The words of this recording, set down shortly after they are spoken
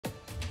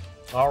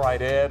All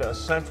right, Ed, a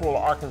Central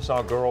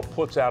Arkansas girl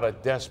puts out a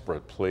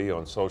desperate plea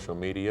on social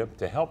media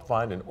to help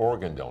find an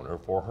organ donor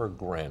for her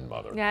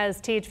grandmother.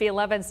 As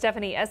THV11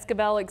 Stephanie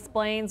Escabel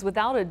explains,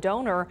 without a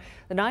donor,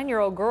 the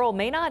 9-year-old girl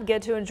may not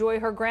get to enjoy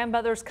her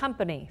grandmother's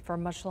company for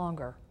much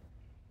longer.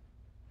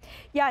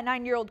 Yeah,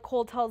 9-year-old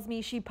Cole tells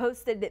me she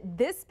posted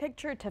this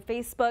picture to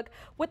Facebook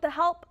with the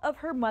help of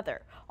her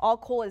mother. All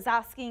Cole is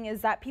asking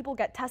is that people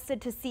get tested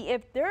to see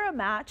if they're a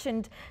match,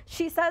 and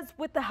she says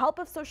with the help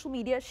of social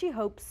media, she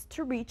hopes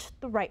to reach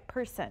the right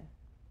person.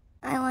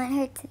 I want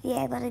her to be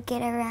able to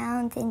get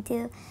around and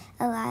do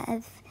a lot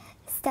of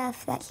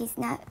stuff that she's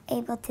not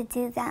able to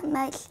do that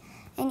much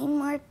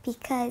anymore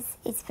because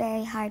it's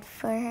very hard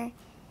for her,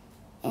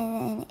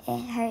 and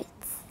it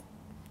hurts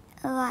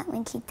a lot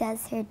when she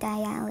does her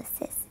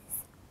dialysis.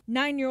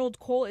 9-year-old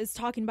Cole is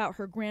talking about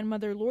her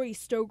grandmother, Lori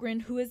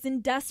Stogren, who is in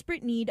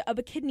desperate need of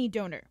a kidney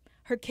donor.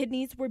 Her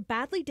kidneys were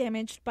badly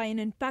damaged by an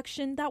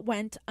infection that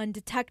went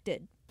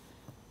undetected.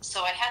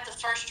 So I had the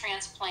first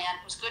transplant.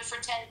 It was good for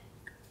 10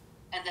 years,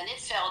 and then it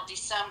failed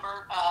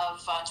December of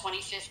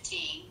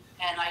 2015,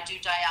 and I do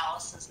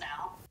dialysis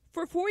now.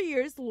 For 4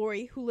 years,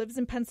 Lori, who lives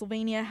in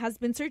Pennsylvania, has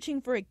been searching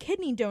for a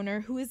kidney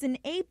donor who is an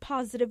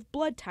A-positive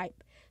blood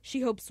type.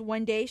 She hopes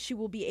one day she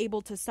will be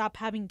able to stop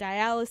having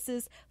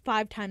dialysis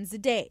 5 times a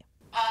day.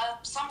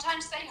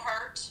 Sometimes they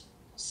hurt,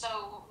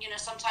 so,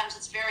 sometimes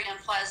it's very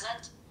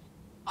unpleasant,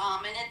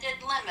 and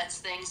it limits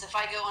things. If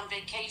I go on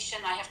vacation,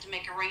 I have to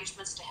make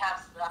arrangements to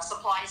have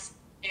supplies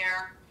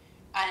there,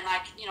 and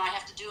I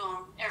have to do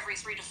them every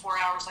 3 to 4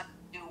 hours. I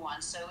do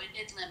one, so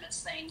it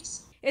limits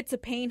things. It's a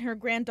pain her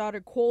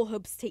granddaughter Cole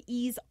hopes to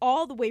ease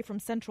all the way from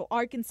Central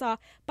Arkansas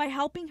by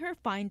helping her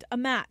find a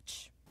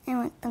match. I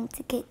want them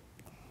to get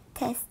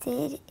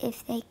tested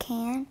if they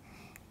can,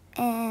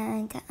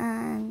 and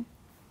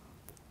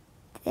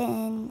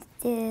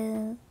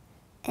then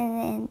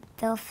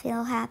they'll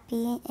feel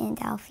happy, and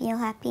I'll feel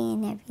happy,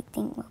 and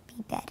everything will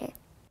be better.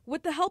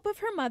 With the help of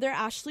her mother,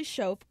 Ashley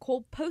Schoaf,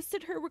 Cole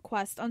posted her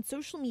request on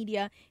social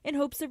media in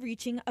hopes of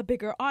reaching a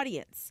bigger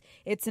audience.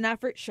 It's an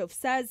effort Schoaf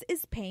says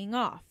is paying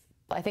off.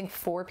 I think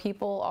 4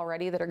 people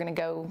already that are going to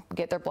go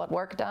get their blood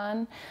work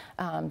done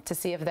to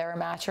see if they're a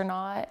match or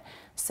not.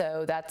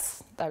 So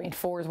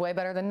 4 is way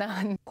better than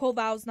none. Cole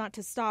vows not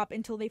to stop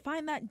until they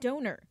find that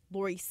donor.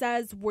 Lori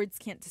says words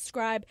can't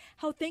describe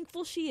how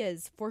thankful she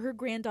is for her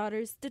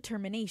granddaughter's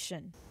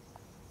determination.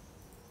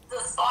 The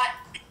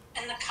thought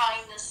and the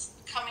kindness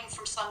coming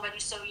from somebody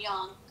so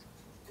young,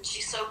 and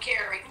she's so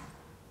caring.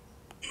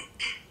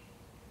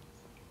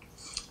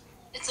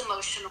 It's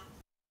emotional.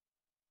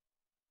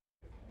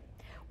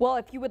 Well,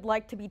 if you would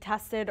like to be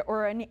tested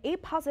or an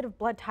A-positive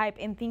blood type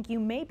and think you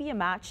may be a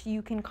match,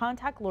 you can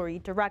contact Lori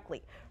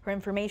directly. Her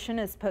information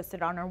is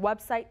posted on our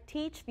website,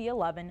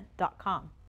 thv11.com.